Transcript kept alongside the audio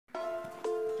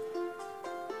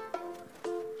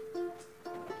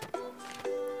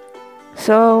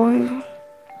So,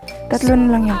 tatlo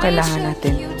na lang yung kailangan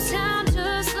natin.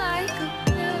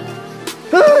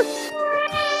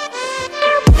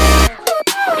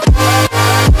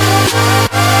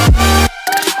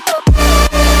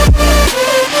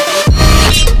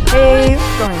 Hey,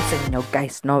 sa inyo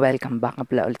guys, welcome back nga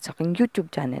pala ulit sa aking YouTube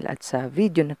channel. At sa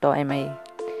video na to ay may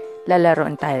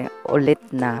lalaroin tayo ulit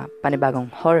na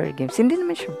panibagong horror games. Hindi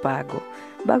naman siya bago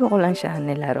ko lang siya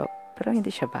nilaro, pero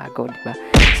hindi siya bago, diba?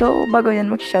 So, bago yan,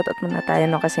 mag-shoutout muna tayo,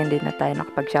 no? Kasi hindi na tayo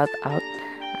nakapag-shoutout.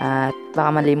 At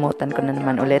baka malimutan ko na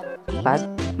naman ulit pag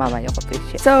mamaya ko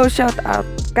appreciate. So, shoutout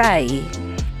kay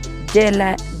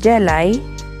Jelay,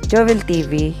 Jovel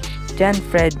TV, John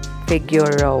Fred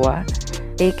Figueroa,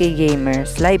 AK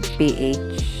Gamers, Live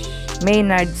PH,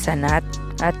 Maynard Sanat,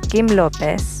 at Kim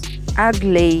Lopez,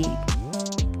 Agley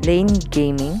Lane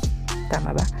Gaming,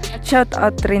 tama ba? At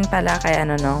shoutout rin pala kay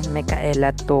Micaela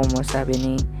Tomo, sabi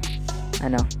ni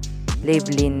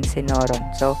Lavelyn Sinoron.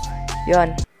 So,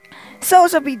 yon. So,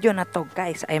 sa video na to,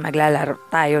 guys, ay maglalaro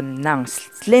tayo ng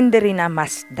Slenderina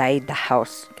Must Die the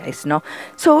House, guys, no?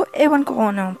 So, ewan ko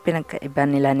kung anong pinagkaiba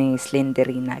nila ni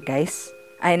Slenderina, guys.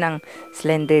 Ay, ng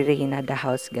Slenderina the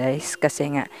House, guys.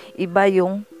 Kasi nga, iba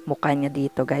yung mukha niya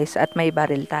dito, guys. At may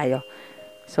baril tayo.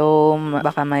 So,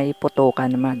 baka may putukan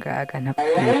na magaganap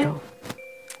dito.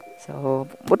 So,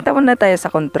 punta muna tayo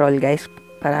sa control, guys,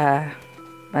 para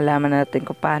malaman natin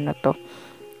kung paano to.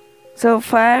 So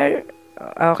far,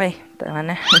 okay, tama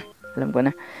na. Alam ko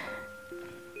na.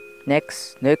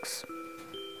 Next.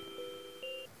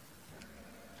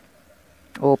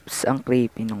 Oops, ang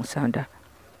creepy nung sound, ah.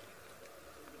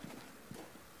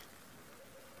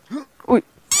 Uy!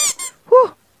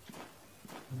 Woo!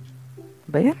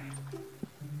 Ba yan?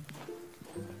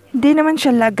 Hindi naman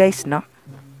siya lag, guys, no?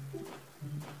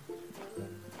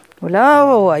 Wala,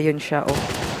 ayun siya, oh.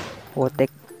 Putek.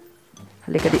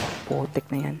 Halika di. Putek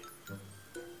na yan.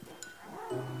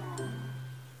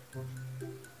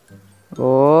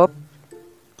 Op.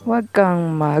 Huwag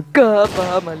kang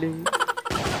magkamali.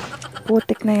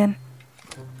 Putek na yan.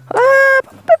 Ah!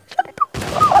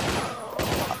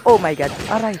 Oh my God.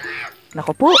 Aray.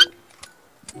 Nako po.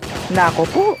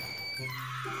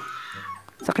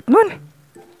 Sakit nun.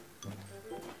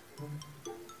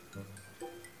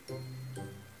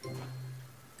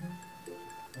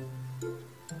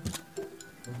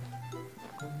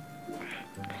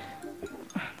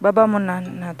 Baba muna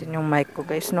natin yung mic ko,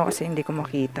 guys, no? Kasi hindi ko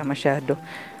makita masyado.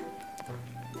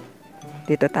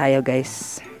 Dito tayo,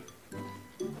 guys.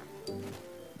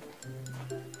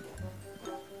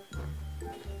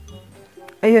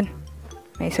 Ayun.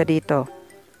 May isa dito.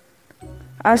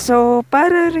 So,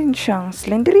 para rin siyang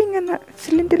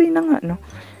Slenderina nga, no?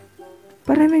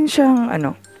 Para rin siyang,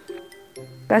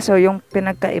 kaso, yung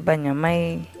pinagkaiba niya,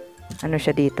 may,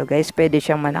 siya dito, guys. Pwede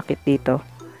siyang manakit dito.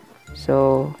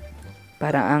 So,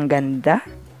 parang ang ganda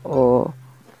o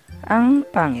ang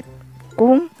pangit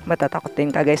kung matatakot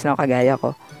din ka, guys, no? Kagaya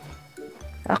ko.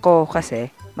 Ako kasi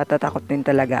matatakot din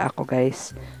talaga ako,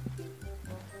 guys.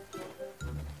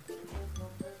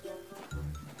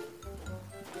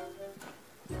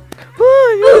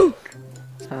 Ay!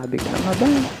 Sabi ko na nga ba,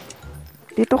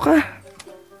 dito ka.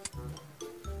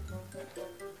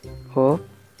 Oh.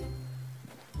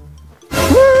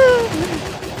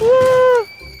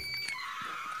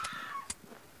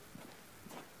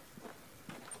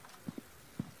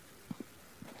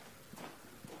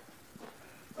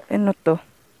 Ano to?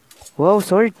 Wow,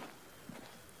 sword.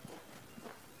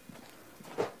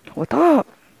 What up?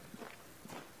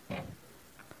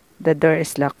 The door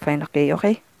is locked. Fine, okay.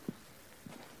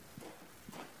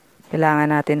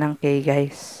 Kailangan natin ng key,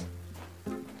 guys.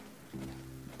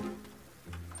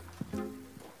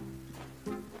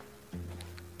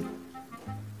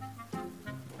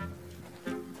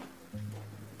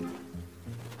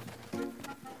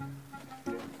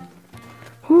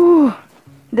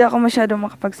 Hindi ako masyadong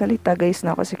makapagsalita, guys,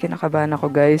 na kasi kinakabahan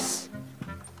ako, guys.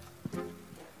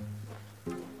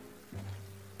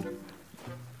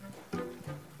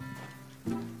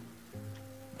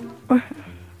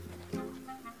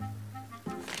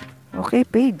 Okay,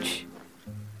 page.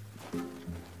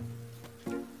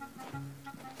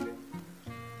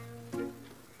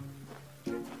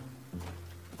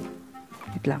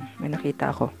 Wait lang, may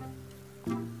nakita ako.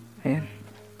 Ayan.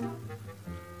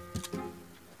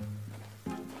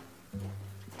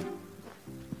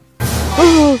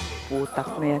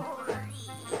 Putak na yan.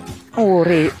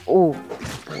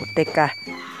 Putek ka.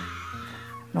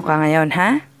 Ano ka ngayon,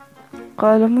 ha?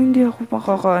 Kala mo hindi ako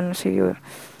makakaano sa'yo.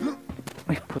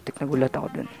 Ay, putik, nagulat ako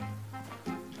dun.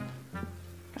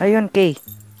 Ayun, Kay.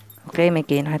 Okay, may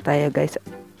Kay na tayo, guys.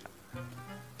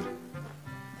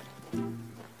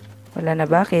 Wala na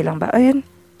ba? Kailang ba? Ayun.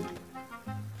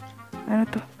 Ano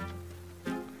to?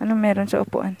 Ano meron sa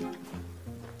upuan?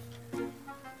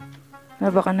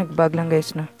 Baka nag-bug lang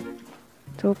guys, no?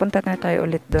 So, punta na tayo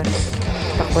ulit doon.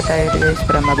 Takbo tayo guys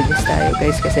para mabilis tayo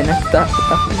guys kasi natatakot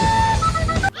ako.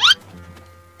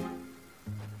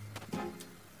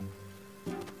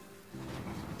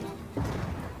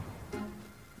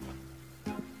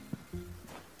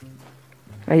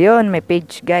 Ayun, may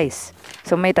page guys.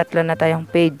 So, may 3 na tayong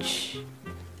page.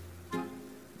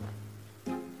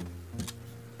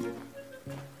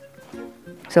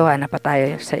 So, hanap pa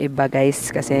tayo sa iba guys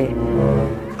kasi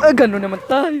gano'n naman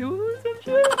tayo.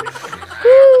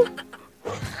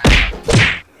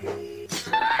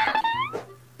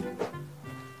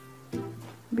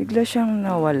 Bigla siyang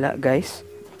nawala guys.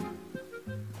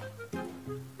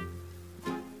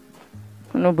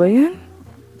 Ano ba yan?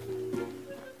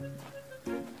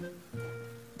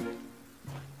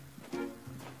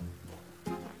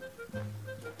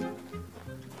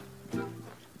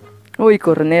 Uy,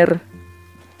 corner.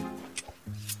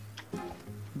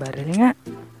 Baril nga.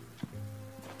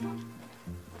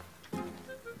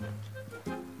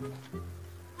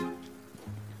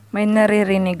 May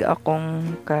naririnig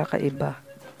akong kakaiba.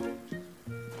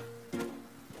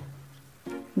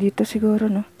 Dito siguro,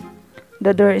 no?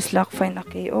 The door is locked. Fine.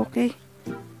 Okay, okay.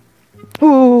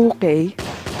 Okay.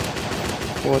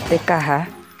 Puti ka, ha?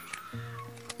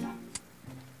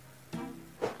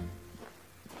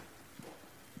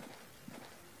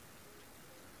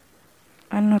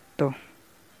 Ano to?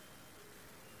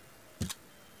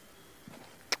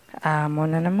 Amo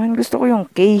na naman. Gusto ko yung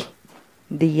K.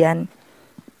 Hindi yan.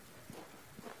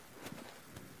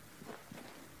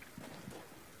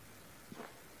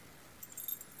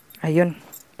 Ayun.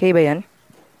 K ba yan?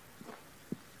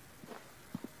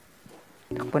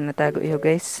 Takbo na tago iyo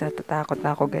guys. Natatakot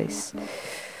na ako guys.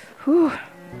 Whew.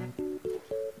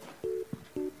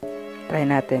 Try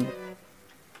natin.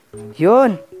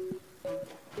 Yun!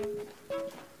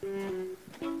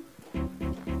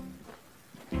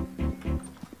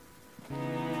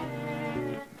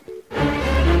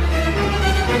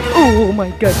 Oh my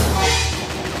God!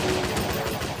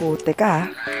 Puti ka,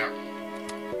 ha?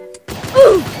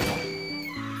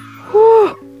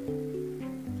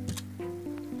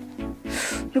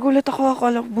 Nagulat ako,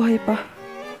 akala ko buhay pa.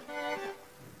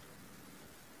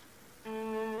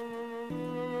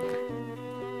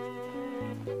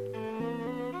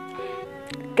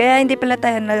 Kaya hindi pala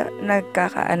tayo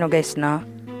nagkakaano guys, no?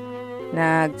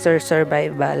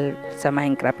 Nag-survival sa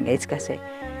Minecraft guys kasi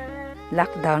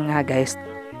lockdown nga guys.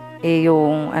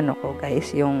 Yung ano ko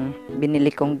guys, yung binili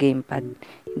kong gamepad,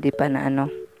 hindi pa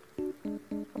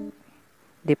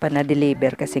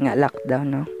na-deliver kasi nga lockdown,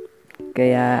 no?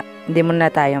 Kaya hindi muna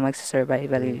tayo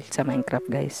magsa-survival sa Minecraft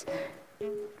guys.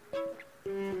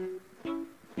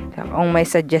 Kung may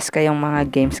suggest kayong mga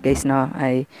games guys, no,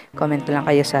 ay comment lang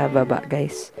kayo sa baba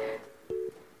guys.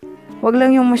 Wag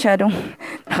lang yung masyadong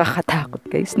nakakatakot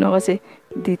guys, no, kasi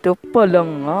dito pa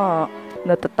lang nga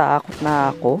natatakot na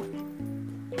ako.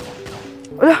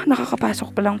 Wala,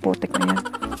 nakakapasok pa lang putik na yan.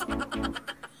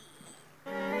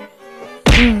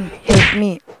 Help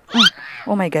me.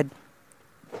 Oh my God.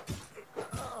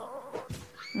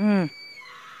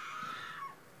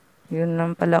 Yun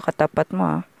lang pala katapat mo,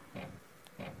 ah.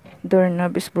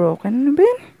 Doorknob is broken. Ano ba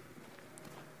yun?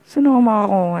 Saan ako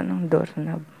makakuha ng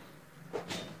doorknob?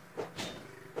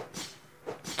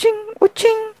 Ching!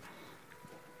 Uching!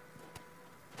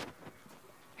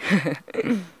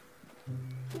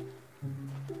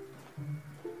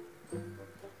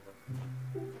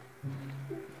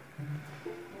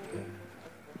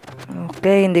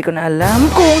 Okay, hindi ko na alam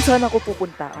kung saan ako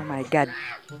pupunta. Oh my God.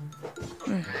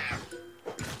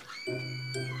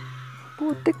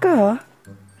 Puti ka, ha?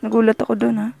 Nagulat ako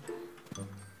doon, ha?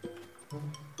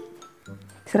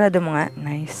 Sarado mo nga.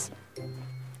 Nice.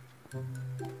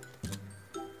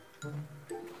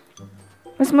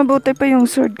 Mas mabuti pa yung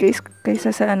sword, guys, kaysa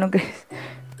sa ano, guys.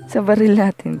 Sa baril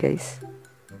natin, guys.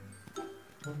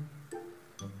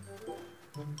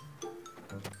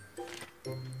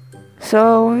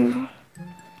 So,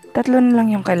 3 na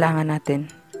lang yung kailangan natin.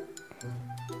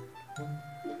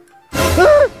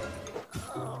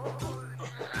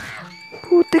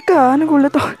 Puti ka,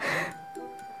 nagulat ako.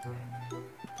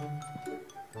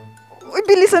 Uy,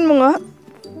 bilisan mo nga.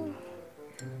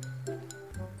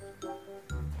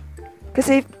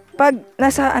 Kasi, pag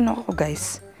nasa ano ako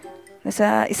guys,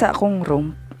 nasa isa akong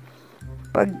room,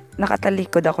 pag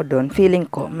nakatalikod ako doon, feeling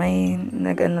ko, may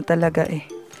nag-ano talaga eh.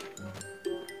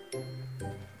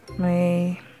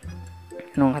 May,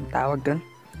 ano nga tawag doon?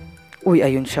 Uy,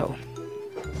 ayun siya oh.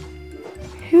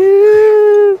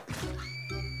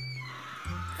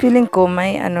 Feeling ko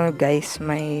may ano guys,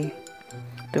 may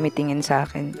tumitingin sa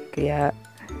akin. Kaya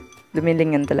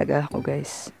lumilingan talaga ako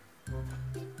guys.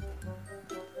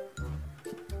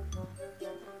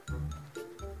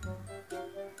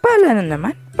 Pala na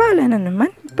naman.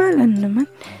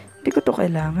 Hindi ko to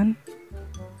kailangan.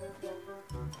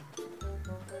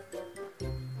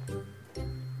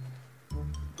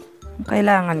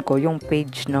 Kailangan ko yung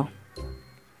page, no?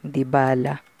 Hindi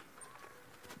bala.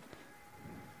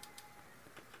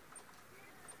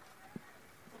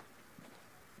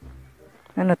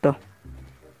 Ano to?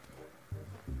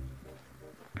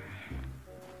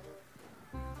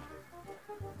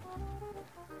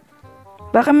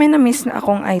 Baka may na-miss na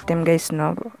akong item, guys,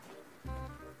 no?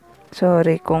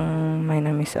 Sorry kung may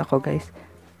na-miss ako, guys.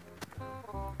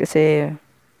 Kasi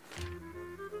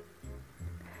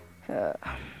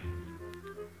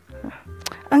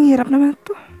ang hirap naman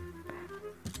to.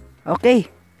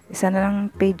 Okay. Isa na lang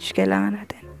page kailangan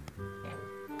natin.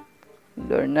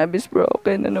 Doorknob is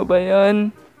broken. Ano ba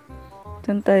yan?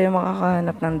 Saan tayo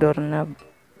makakahanap ng doorknob?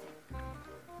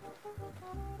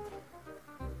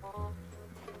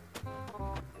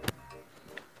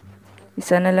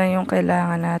 Isa na lang yung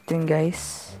kailangan natin,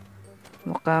 guys.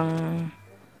 Mukhang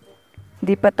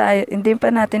hindi pa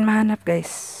natin mahanap,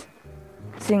 guys.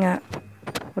 Kasi nga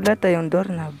wala tayong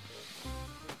doorknob.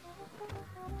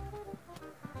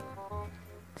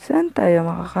 Saan tayo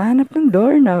makakahanap ng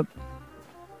doorknob?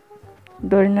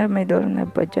 Doorknob, may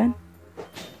doorknob pa dyan.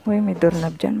 Uy, may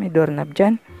doorknob dyan,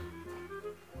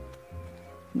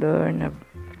 Doorknob.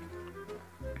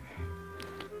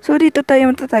 So, dito tayo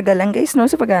matatagalan, guys, no?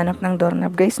 Sa paghanap ng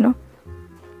doorknob, guys, no?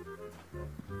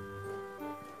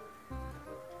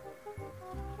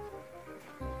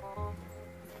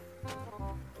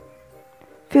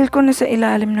 Feel ko na sa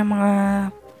ilalim ng mga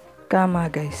kama,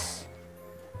 guys.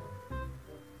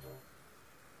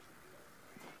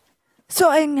 So,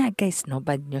 ayun nga, guys, no?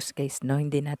 Bad news, guys, no?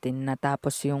 Hindi natin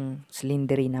natapos yung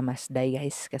Slenderina Must Die,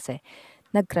 guys, kasi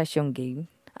nag-crash yung game.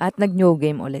 At nag-new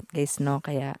game ulit, guys, no?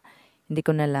 Kaya hindi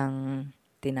ko na lang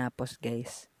tinapos,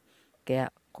 guys.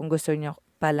 Kaya kung gusto nyo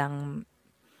palang,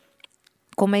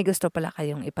 kung may gusto pala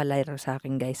kayong ipalaro sa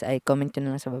akin, guys, ay comment nyo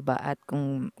na lang sa baba. At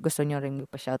kung gusto nyo rin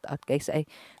pa-shoutout, guys, ay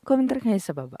comment rin kayo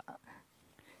sa baba.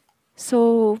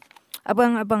 So,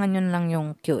 abangan nyo lang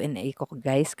yung Q&A ko,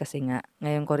 guys, kasi nga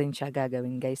ngayon ko rin siya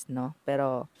gagawin, guys, no?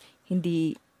 Pero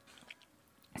hindi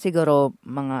siguro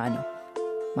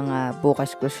mga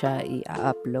bukas ko siya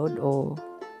i-upload o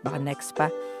baka next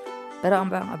pa. Pero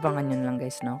abangan nyo lang,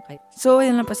 guys, no? Okay. So,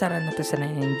 ayun lang, pasara na to. Sana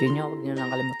i-enjoy nyo. Huwag nyo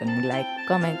lang kalimutan mag-like,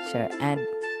 comment, share, and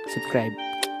subscribe.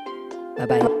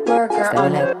 Bye-bye. Basta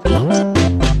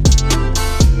ulit.